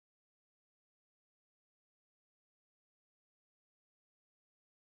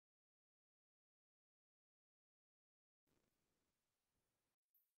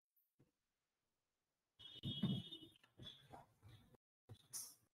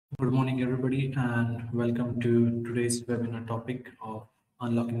Good morning, everybody, and welcome to today's webinar topic of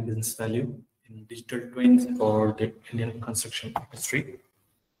unlocking business value in digital twins for the Indian construction industry.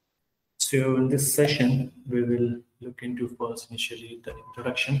 So in this session, we will look into first initially the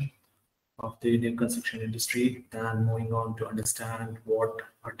introduction of the Indian construction industry, then moving on to understand what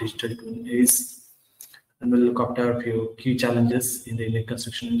a digital twin is. And we'll look after a few key challenges in the Indian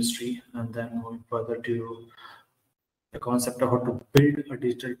construction industry, and then moving further to the concept of how to build a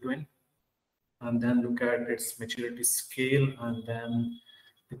digital twin, and then look at its maturity scale, and then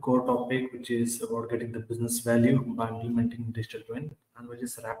the core topic, which is about getting the business value by implementing digital twin, and we'll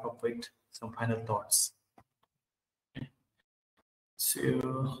just wrap up with some final thoughts. Okay.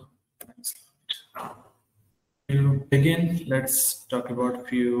 So to begin, let's talk about a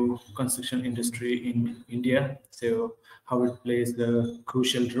few construction industry in India. So how it plays the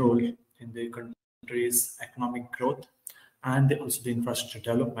crucial role in the country's economic growth and also the infrastructure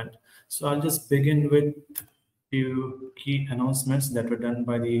development. So I'll just begin with a few key announcements that were done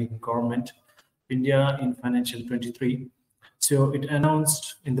by the government India in financial 23. So it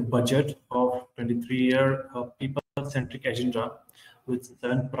announced in the budget of 23-year people-centric agenda with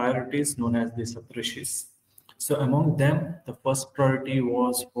 7 priorities known as the Saptarishis. So among them, the first priority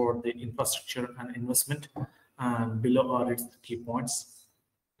was for the infrastructure and investment, and below are its key points.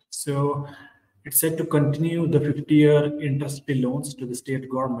 So it's set to continue the 50-year interest-free loans to the state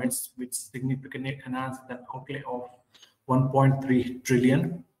governments, which significantly enhanced the outlay of 1.3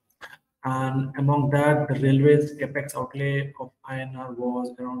 trillion. And among that, the railways capex outlay of INR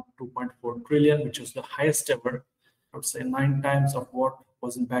was around 2.4 trillion, which was the highest ever. I would say 9 times of what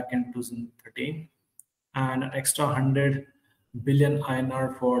was back in 2013, and an extra 100 billion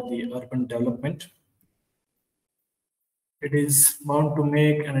INR for the urban development. It is bound to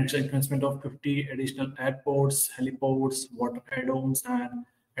make an investment of 50 additional airports, heliports, water add-ons, and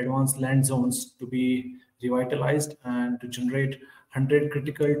advanced land zones to be revitalized, and to generate 100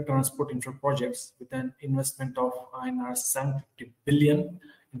 critical transport infra projects with an investment of INR 750 billion,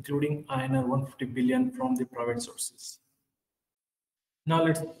 including INR 150 billion from the private sources. Now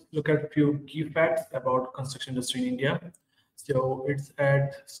let's look at a few key facts about construction industry in India. So it's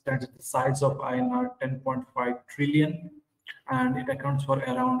stands at the size of INR 10.5 trillion, and it accounts for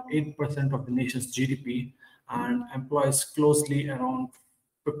around 8% of the nation's GDP and employs closely around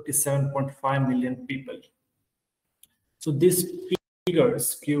 57.5 million people. So these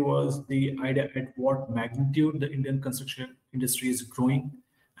figures give us the idea at what magnitude the Indian construction industry is growing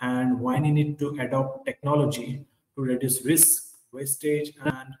and why we need to adopt technology to reduce risk, wastage,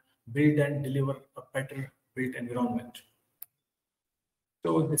 and build and deliver a better built environment.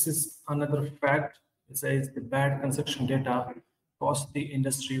 So this is another fact. It says the bad construction data cost the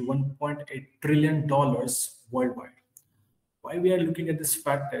industry $1.8 trillion worldwide. Why we are looking at this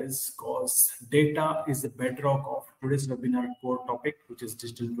fact is because data is the bedrock of today's webinar core topic, which is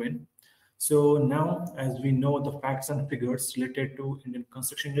digital twin. So now, as we know the facts and figures related to Indian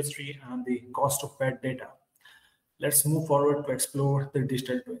construction industry and the cost of bad data, let's move forward to explore the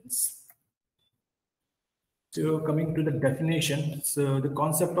digital twins. So coming to the definition, so the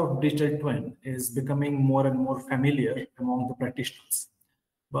concept of digital twin is becoming more and more familiar among the practitioners,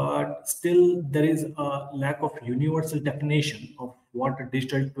 but still there is a lack of universal definition of what a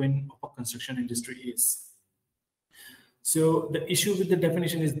digital twin of a construction industry is. So the issue with the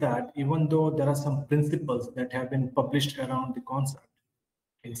definition is that even though there are some principles that have been published around the concept,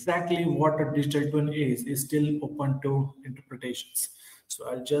 exactly what a digital twin is still open to interpretations. So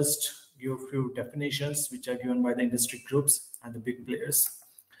I'll just give a few definitions which are given by the industry groups and the big players.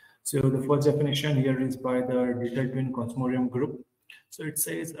 So the first definition here is by the Digital Twin Consortium Group. So it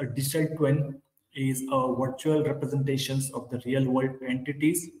says a digital twin is a virtual representations of the real world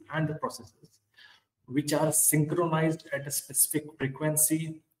entities and the processes which are synchronized at a specific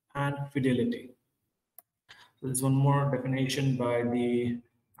frequency and fidelity. So there's one more definition by the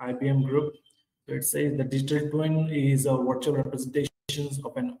IBM Group. So it says the digital twin is a virtual representation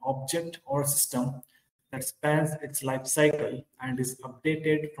of an object or system that spans its life cycle and is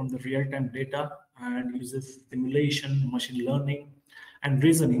updated from the real-time data and uses simulation, machine learning, and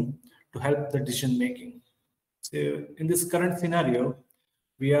reasoning to help the decision making. So in this current scenario,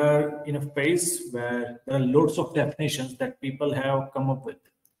 we are in a phase where there are loads of definitions that people have come up with.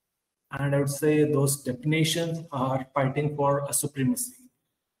 And I would say those definitions are fighting for a supremacy.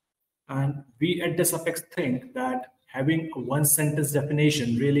 And we at Desapex think that having a one-sentence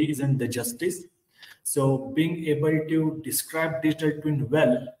definition really isn't the justice. So being able to describe digital twin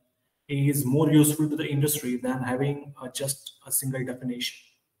well is more useful to the industry than having just a single definition.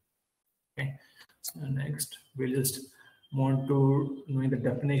 Okay. So next, we'll just move on to knowing the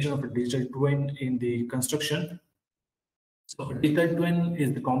definition of a digital twin in the construction. So a digital twin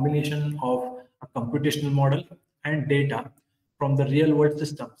is the combination of a computational model and data from the real world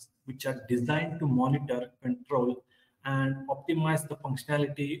systems, which are designed to monitor, control, and optimize the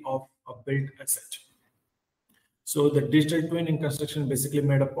functionality of a built asset. So the digital twin in construction basically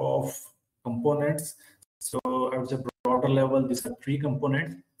made up of components. So at the broader level, these are three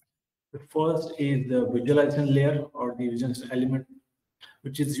components. The first is the visualization layer or the visualization element,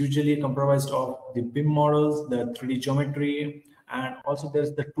 which is usually comprised of the BIM models, the 3D geometry, and also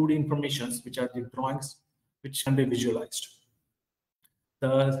there's the 2D informations, which are the drawings, which can be visualized.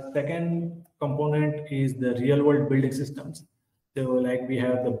 The second component is the real world building systems. So like we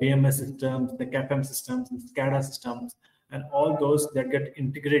have the BMS systems, the CAPM systems, the SCADA systems, and all those that get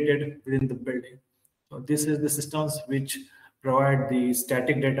integrated within the building. So this is the systems which provide the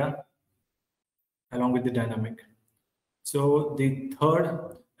static data along with the dynamic. So the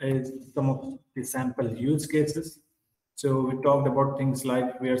third is some of the sample use cases. So we talked about things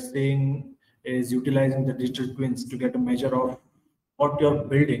like we are saying is utilizing the digital twins to get a measure of what your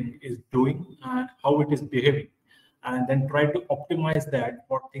building is doing and how it is behaving, and then try to optimize that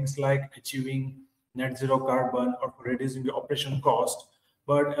for things like achieving net zero carbon or reducing the operation cost.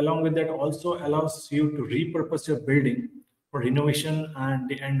 But along with that also allows you to repurpose your building for renovation and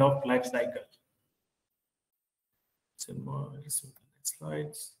the end of life cycle. So more next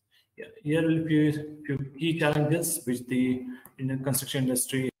slides. Yeah, here will be a few key challenges which the Indian construction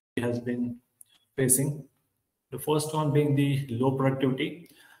industry has been facing. The first one being the low productivity.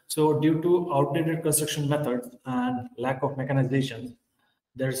 So due to outdated construction methods and lack of mechanization,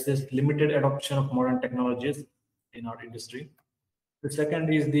 there's this limited adoption of modern technologies in our industry. The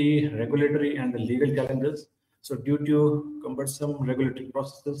second is the regulatory and the legal challenges. So due to cumbersome regulatory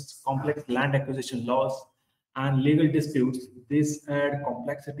processes, complex land acquisition laws, and legal disputes, these add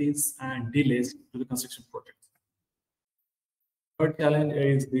complexities and delays to the construction projects. Third challenge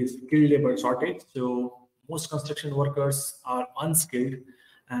is the skilled labor shortage. So most construction workers are unskilled,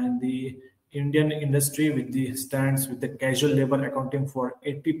 and the Indian industry stands with the casual labor accounting for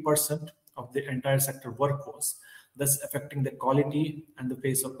 80% of the entire sector workforce, thus affecting the quality and the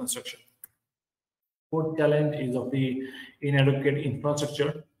pace of construction. Fourth challenge is of the inadequate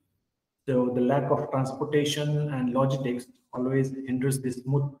infrastructure. So the lack of transportation and logistics always hinders the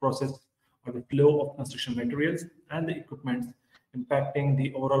smooth process or the flow of construction materials and the equipment, impacting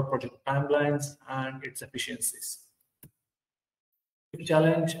the overall project timelines and its efficiencies. The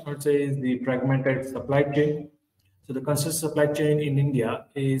challenge, I would say, is the fragmented supply chain. So the construction supply chain in India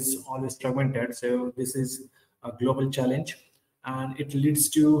is always fragmented. So this is a global challenge, and it leads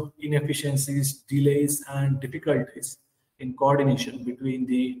to inefficiencies, delays, and difficulties in coordination between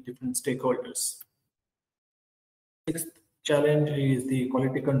the different stakeholders. Sixth challenge is the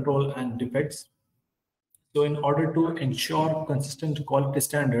quality control and defects. So in order to ensure consistent quality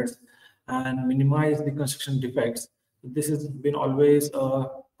standards and minimize the construction defects, this has been always a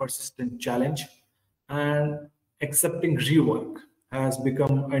persistent challenge, and accepting rework has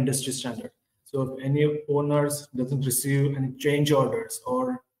become an industry standard. So if any owners doesn't receive any change orders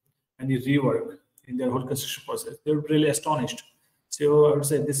or any rework in their whole construction process, they're really astonished. So I would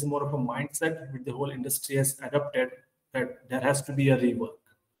say this is more of a mindset which the whole industry has adopted, that there has to be a rework,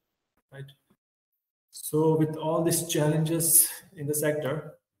 right? So with all these challenges in the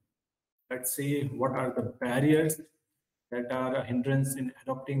sector, let's see what are the barriers that are a hindrance in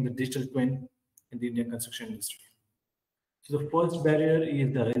adopting the digital twin in the Indian construction industry. So the first barrier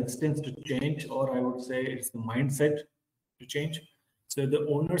is the resistance to change, or I would say it's the mindset to change. So the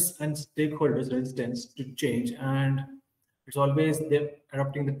owners and stakeholders' resistance to change, and it's always they're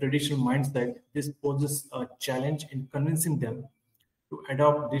adopting the traditional mindset. This poses a challenge in convincing them to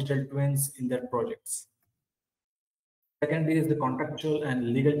adopt digital twins in their projects. Second is the contractual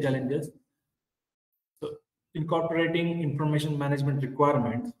and legal challenges. So incorporating information management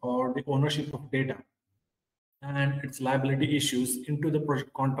requirements or the ownership of data and its liability issues into the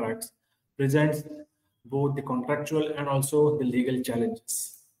project contracts presents both the contractual and also the legal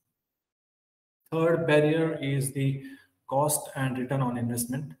challenges. Third barrier is the cost and return on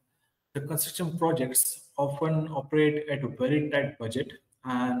investment. The construction projects often operate at a very tight budget,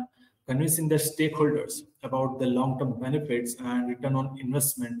 and convincing their stakeholders about the long-term benefits and return on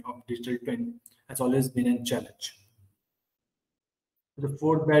investment of digital twin has always been a challenge. The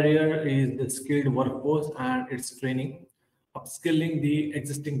fourth barrier is the skilled workforce and its training. Upskilling the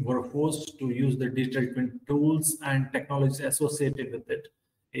existing workforce to use the digital twin tools and technologies associated with it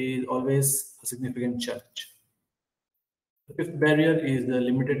is always a significant challenge. The fifth barrier is the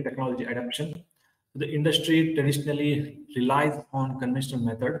limited technology adoption. The industry traditionally relies on conventional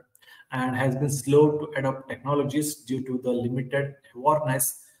method and has been slow to adopt technologies due to the limited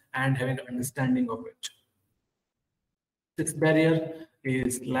awareness and having an understanding of it. Sixth barrier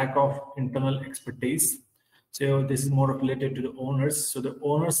is lack of internal expertise. So this is more related to the owners. So the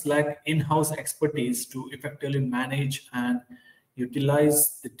owners lack in-house expertise to effectively manage and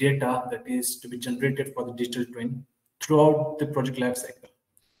utilize the data that is to be generated for the digital twin throughout the project lifecycle.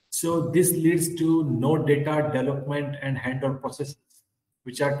 So this leads to no data development and handover processes,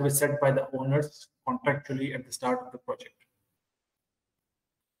 which are to be set by the owners contractually at the start of the project.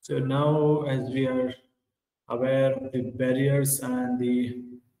 So now, as we are aware of the barriers and the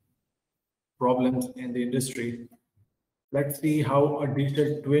problems in the industry, let's see how a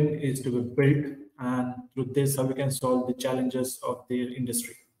digital twin is to be built, and through this, how we can solve the challenges of the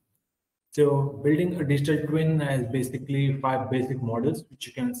industry. So building a digital twin has basically 5 basic models, which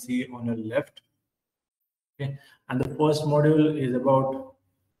you can see on the left. Okay, and the first module is about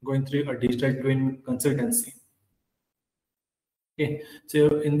going through a digital twin consultancy. Okay,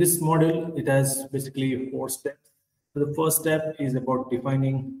 so in this model, it has basically 4 steps. So the first step is about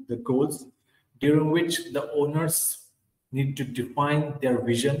defining the goals, during which the owners need to define their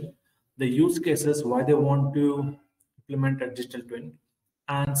vision, the use cases, why they want to implement a digital twin,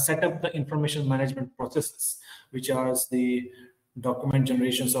 and set up the information management processes, which are the document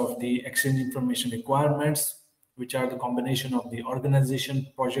generations of the exchange information requirements, which are the combination of the organization,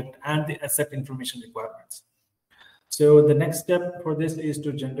 project, and the asset information requirements. So the next step for this is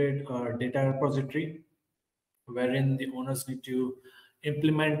to generate a data repository, wherein the owners need to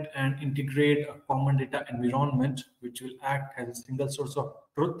implement and integrate a common data environment, which will act as a single source of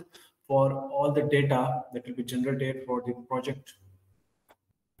truth for all the data that will be generated for the project.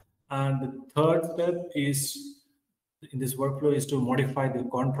 And the third step is in this workflow is to modify the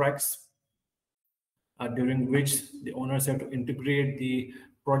contracts, during which the owners have to integrate the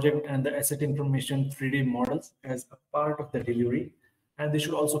project and the asset information 3D models as a part of the delivery. And they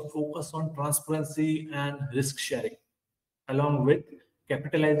should also focus on transparency and risk sharing, along with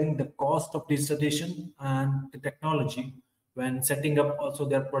capitalizing the cost of digitization and the technology when setting up also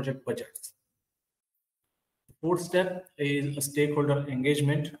their project budgets. The fourth step is a stakeholder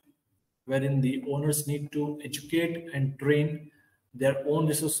engagement, wherein the owners need to educate and train their own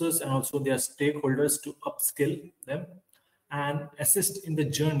resources and also their stakeholders to upskill them and assist in the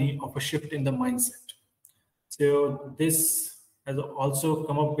journey of a shift in the mindset. So this has also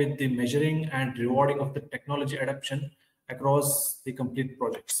come up with the measuring and rewarding of the technology adoption across the complete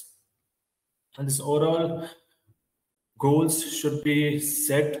projects. And this overall goals should be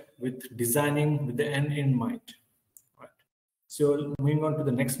set with designing with the end in mind. Right. So moving on to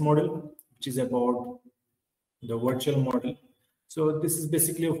the next model, which is about the virtual model. So this is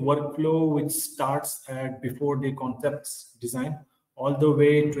basically a workflow which starts at before the concepts design all the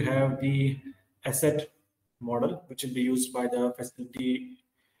way to have the asset model, which will be used by the facility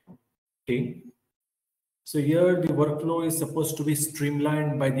team. So here the workflow is supposed to be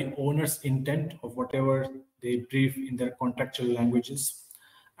streamlined by the owner's intent of whatever they brief in their contractual languages.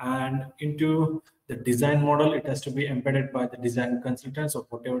 And into the design model, it has to be embedded by the design consultants of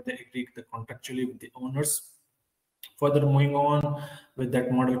whatever they agree contractually with the owners. Further moving on with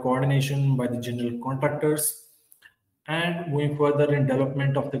that model coordination by the general contractors, and moving further in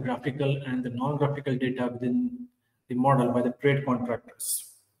development of the graphical and the non-graphical data within the model by the trade contractors.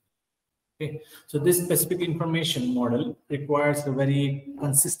 Okay, so this specific information model requires a very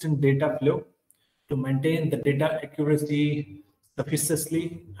consistent data flow to maintain the data accuracy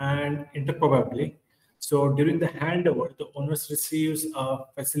sufficiently and interoperably. So during the handover, the owners receives a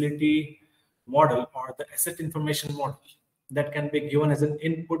facility model or the asset information model that can be given as an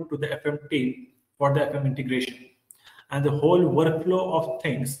input to the FM team for the FM integration. And the whole workflow of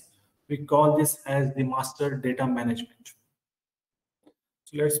things, we call this as the master data management.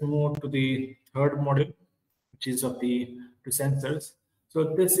 So let's move to the third model, which is of the sensors.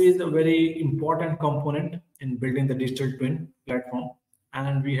 So this is a very important component in building the digital twin platform.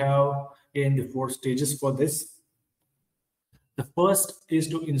 And we have in the 4 stages for this. The first is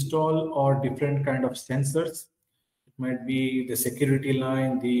to install or different kind of sensors. It might be the security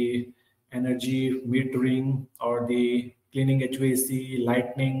line, the energy metering, or the cleaning HVAC,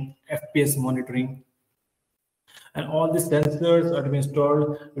 lighting, FPS monitoring. And all these sensors are to be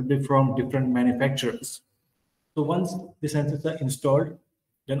installed will be from different manufacturers. So once the sensors are installed,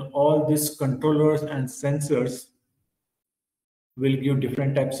 then all these controllers and sensors will give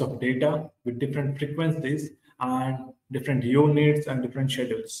different types of data with different frequencies and different units and different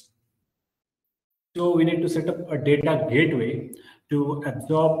schedules. So we need to set up a data gateway to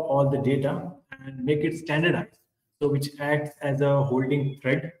absorb all the data and make it standardized. So which acts as a holding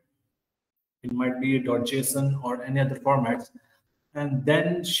thread. It might be .json or any other formats, and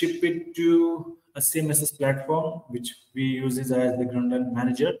then ship it to a CMSS platform, which we use as the Grundle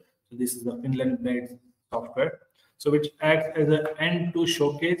manager. So this is the Finland-based software. So which acts as an end to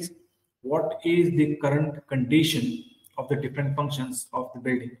showcase what is the current condition of the different functions of the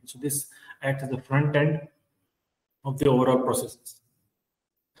building. So this acts as the front end of the overall processes.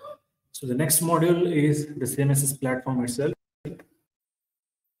 So the next module is the CMSS platform itself.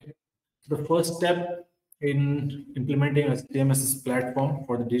 The first step in implementing a CMSS platform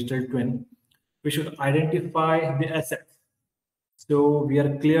for the digital twin, we should identify the assets. So we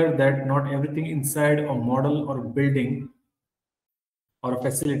are clear that not everything inside a model or a building or a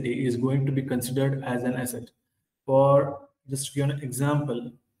facility is going to be considered as an asset. For just to give an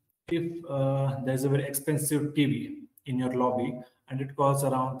example, if there's a very expensive TV in your lobby and it costs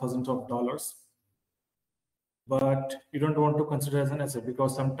around thousands of dollars, but you don't want to consider as an asset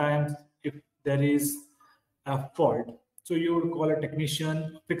because sometimes if there is a fault, so you would call a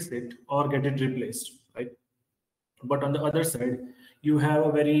technician, fix it, or get it replaced, right? But on the other side, you have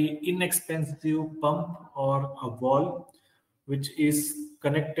a very inexpensive pump or a valve which is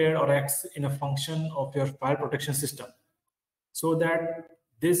connected or acts in a function of your fire protection system. So that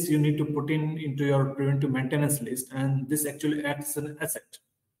this you need to put into your preventive maintenance list, and this actually acts as an asset.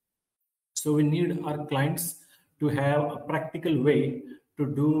 So we need our clients to have a practical way to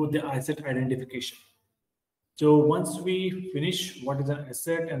do the asset identification. So once we finish what is an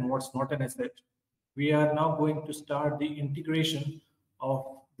asset and what's not an asset, we are now going to start the integration of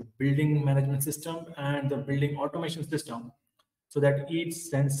the building management system and the building automation system, so that each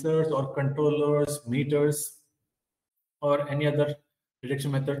sensors or controllers, meters, or any other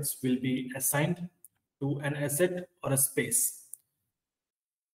detection methods will be assigned to an asset or a space.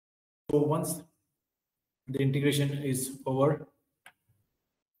 So once the integration is over,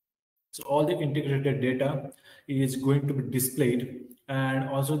 so all the integrated data is going to be displayed, and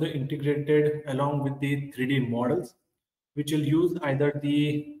also the integrated along with the 3D models, which will use either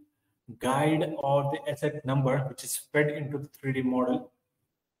the guide or the asset number, which is fed into the 3D model,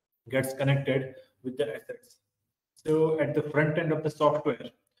 gets connected with the assets. So at the front end of the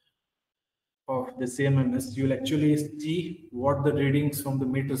software of the CMMS, you'll actually see what the readings from the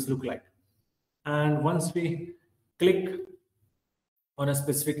meters look like. And once we click on a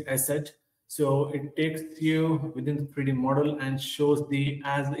specific asset, so it takes you within the 3D model and shows the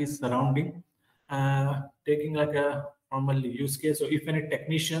as is surrounding, taking like a normal use case. So if any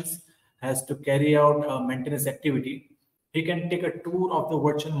technicians has to carry out a maintenance activity, he can take a tour of the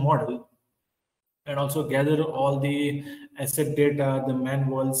virtual model and also gather all the asset data, the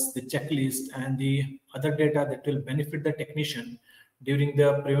manuals, the checklist, and the other data that will benefit the technician during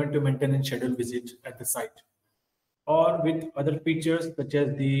the preventive maintenance schedule visit at the site. Or with other features such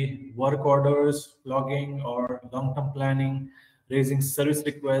as the work orders, logging, or long-term planning, raising service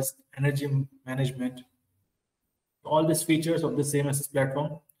requests, energy management. All these features of the CMSS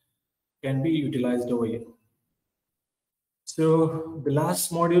platform can be utilized over here. So the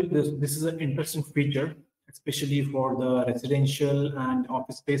last module, this is an interesting feature, especially for the residential and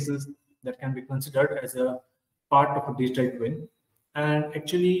office spaces that can be considered as a part of a digital twin, and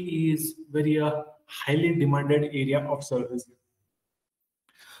actually is very highly demanded area of service.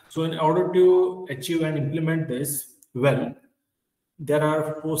 So in order to achieve and implement this well, there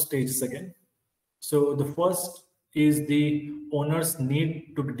are 4 stages again. So the first is the owners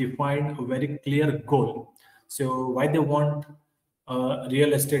need to define a very clear goal. So why they want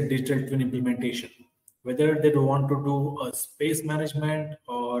real estate digital twin implementation, whether they want to do a space management,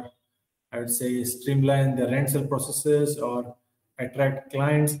 or I would say streamline the rental processes or attract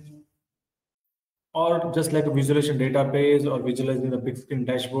clients, or just like a visualization database or visualizing the big screen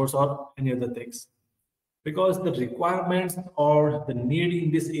dashboards or any other things. Because the requirements or the need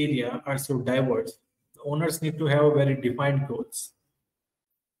in this area are so diverse, the owners need to have very defined goals.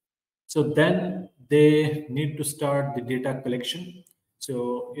 So then they need to start the data collection.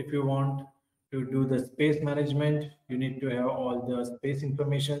 So if you want to do the space management, you need to have all the space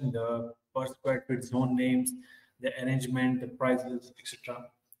information, the per square feet zone names, the arrangement, the prices, etc.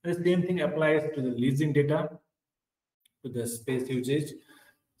 The same thing applies to the leasing data, to the space usage.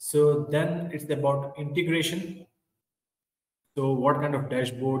 So then it's about integration. So what kind of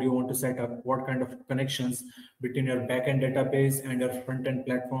dashboard you want to set up, what kind of connections between your backend database and your front-end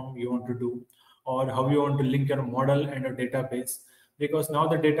platform you want to do, or how you want to link your model and your database. Because now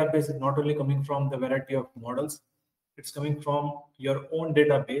the database is not only coming from the variety of models, it's coming from your own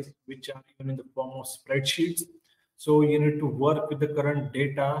database, which are even in the form of spreadsheets. So you need to work with the current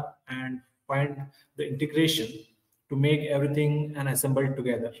data and find the integration to make everything and assembled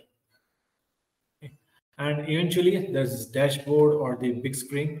together. And eventually there's dashboard or the big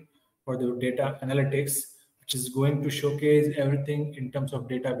screen for the data analytics, which is going to showcase everything in terms of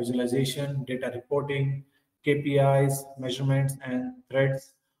data visualization, data reporting, KPIs, measurements, and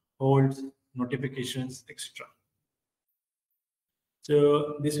threads, holds, notifications, etc.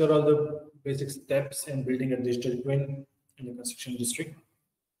 So these are all the basic steps in building a digital twin in the construction district.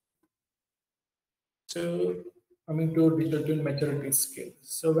 So coming to digital twin maturity scale.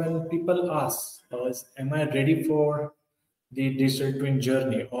 So when people ask us, am I ready for the digital twin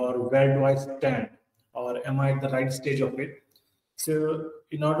journey, or where do I stand, or am I at the right stage of it? So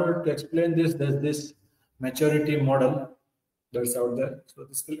in order to explain this, there's this maturity model that's out there. So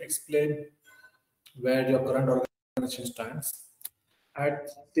this will explain where your current organization stands. At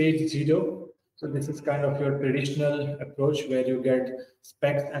stage 0, so this is kind of your traditional approach where you get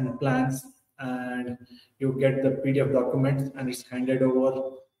specs and plans and you get the PDF documents and it's handed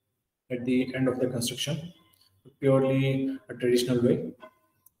over at the end of the construction, purely a traditional way.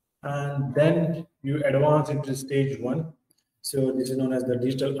 And then you advance into stage 1. So this is known as the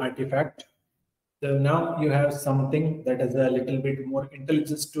digital artifact. So now you have something that has a little bit more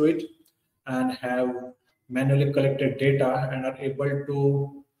intelligence to it and have manually collected data and are able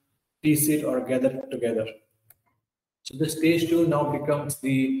to piece it or gather it together. So the stage 2 now becomes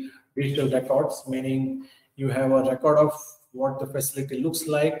the digital records, meaning you have a record of what the facility looks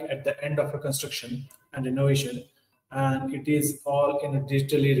like at the end of a construction and renovation, and it is all in a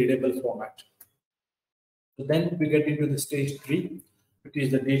digitally readable format. So then we get into the stage 3, which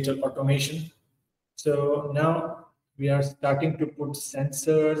is the digital automation. So now we are starting to put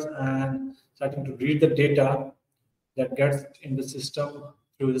sensors and starting to read the data that gets in the system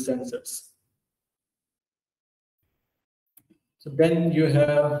through the sensors. So then you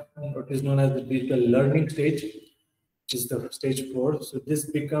have what is known as the digital learning stage, which is the stage 4. So this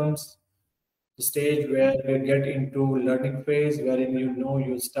becomes the stage where you get into learning phase, wherein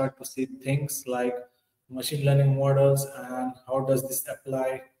you start to see things like machine learning models and how does this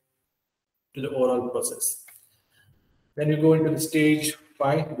apply to the overall process. Then you go into the stage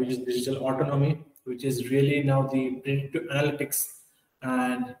 5, which is digital autonomy, which is really now the predictive analytics,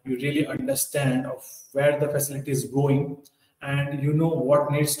 and you really understand of where the facility is going and you know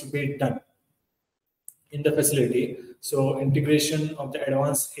what needs to be done in the facility. So integration of the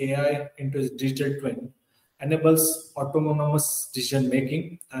advanced AI into the digital twin enables autonomous decision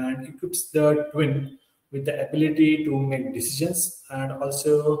making and equips the twin with the ability to make decisions and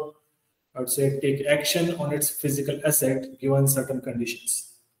also, I would say, take action on its physical asset given certain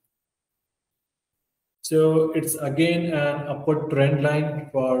conditions. So it's again an upward trend line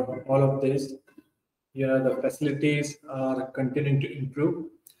for all of this. The facilities are continuing to improve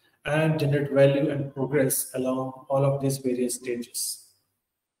and generate value and progress along all of these various stages.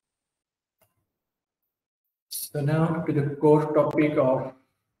 So now to the core topic of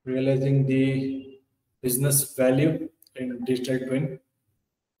realizing the business value in digital twin.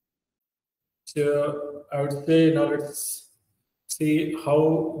 So I would say now let's see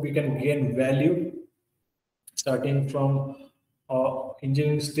how we can gain value starting from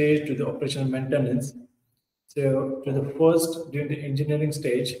engineering stage to the operational maintenance. So to the first, during the engineering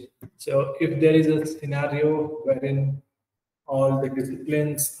stage, so if there is a scenario wherein all the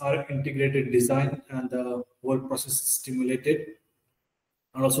disciplines are integrated design and the whole process is stimulated,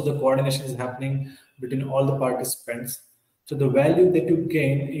 and also the coordination is happening between all the participants. So the value that you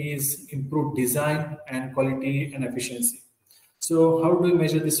gain is improved design and quality and efficiency. So how do we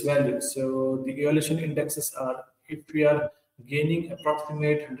measure this value? So the evaluation indexes are if we are gaining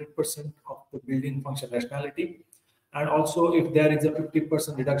approximate 100% of the building function rationality, and also if there is a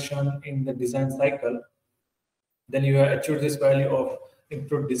 50% reduction in the design cycle, then you have achieved this value of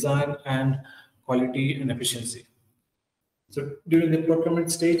improved design and quality and efficiency. So during the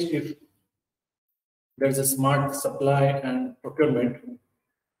procurement stage, if there's a smart supply and procurement,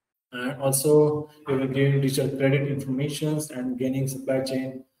 and also you will gain digital credit informations and gaining supply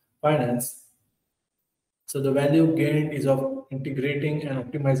chain finance. So the value gained is of integrating and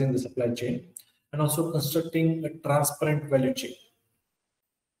optimizing the supply chain and also constructing a transparent value chain.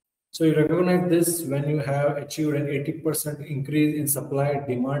 So you recognize this when you have achieved an 80% increase in supply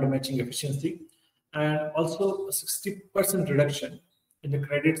demand matching efficiency and also a 60% reduction in the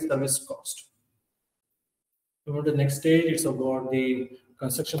credit service cost. Over the next stage, it's about the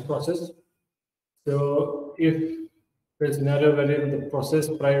construction process. So if there's a scenario wherein the process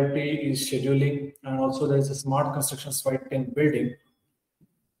priority is scheduling and also there is a smart construction site and building.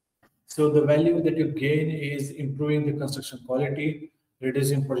 So the value that you gain is improving the construction quality,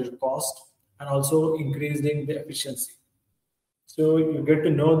 reducing project cost, and also increasing the efficiency. So you get to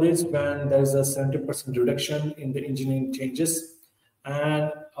know this when there is a 70% reduction in the engineering changes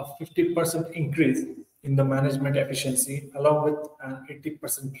and a 50% increase in the management efficiency, along with an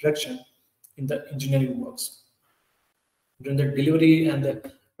 80% reduction in the engineering works. During the delivery and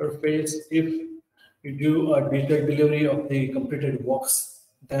the phase, if you do a digital delivery of the completed works,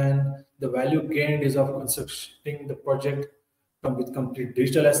 then the value gained is of constructing the project with complete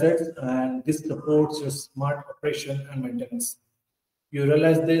digital assets, and this supports your smart operation and maintenance. You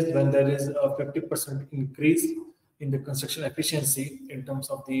realize this when there is a 50% increase in the construction efficiency in terms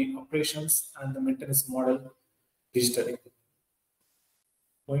of the operations and the maintenance model digitally.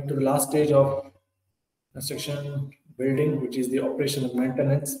 Going to the last stage of construction building, which is the operation and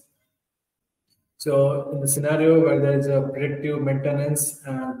maintenance. So in the scenario where there is a predictive maintenance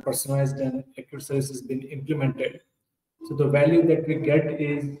and personalized and accurate services being implemented, so the value that we get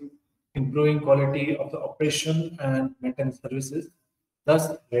is improving quality of the operation and maintenance services,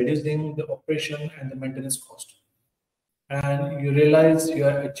 thus reducing the operation and the maintenance cost. And you realize you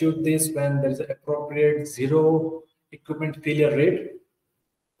have achieved this when there is an appropriate zero equipment failure rate,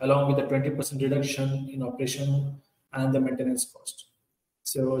 along with a 20% reduction in operation and the maintenance cost.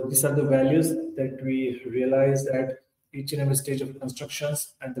 So these are the values that we realize at each and every stage of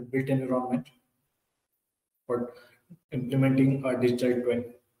constructions and the built environment for implementing a digital twin.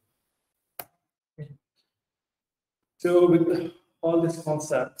 So with all these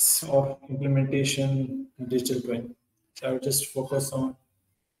concepts of implementation in digital twin, so I will just focus on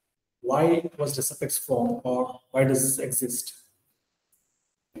why was this Apex formed, or why does this exist?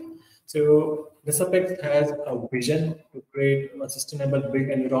 So Apex has a vision to create a sustainable built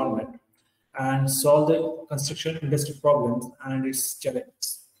environment and solve the construction industry problems and its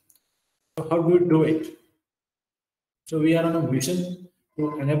challenges. So how do we do it? So we are on a mission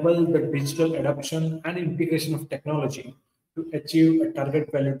to enable the digital adoption and integration of technology to achieve a target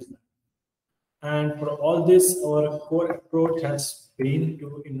value design. And for all this, our core approach has been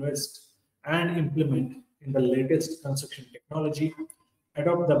to invest and implement in the latest construction technology,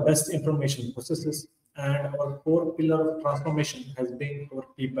 adopt the best information processes, and our core pillar of transformation has been our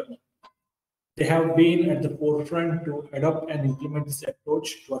people. They have been at the forefront to adopt and implement this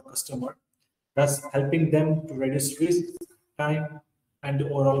approach to our customer, thus helping them to reduce risk, time, and the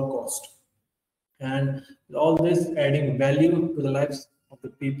overall cost. And all this adding value to the lives of the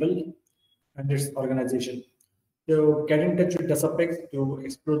people and its organization. So get in touch with Apex to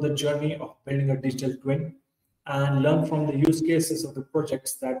explore the journey of building a digital twin and learn from the use cases of the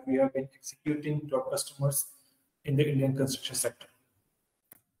projects that we have been executing to our customers in the Indian construction sector.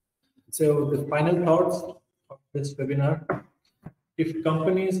 So the final thoughts of this webinar: if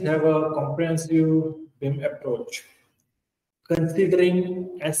companies have a comprehensive BIM approach,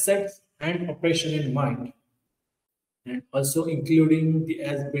 considering assets and operation in mind, and also including the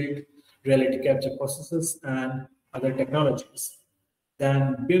as-built reality capture processes and other technologies,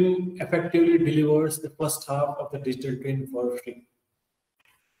 then BIM effectively delivers the first half of the digital twin for free.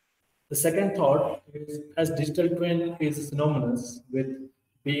 The second thought is, as digital twin is synonymous with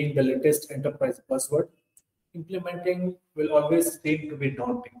being the latest enterprise buzzword, implementing will always seem to be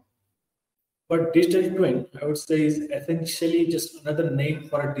daunting. But digital twin, I would say, is essentially just another name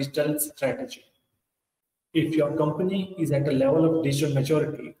for a digital strategy. If your company is at a level of digital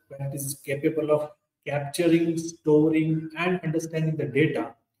maturity where it is capable of capturing, storing, and understanding the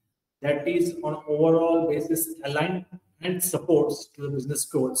data that is on overall basis aligned and supports to the business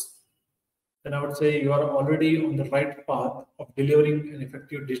goals, then I would say you are already on the right path of delivering an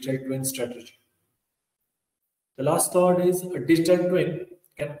effective digital twin strategy. The last thought is, a digital twin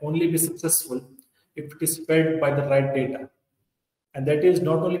can only be successful if it is fed by the right data. And that is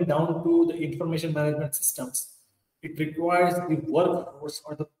not only down to the information management systems, it requires the workforce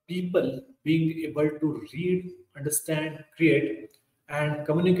or the people being able to read, understand, create, and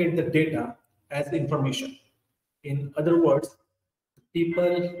communicate the data as information. In other words,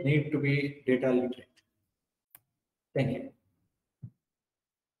 people need to be data literate. Thank you.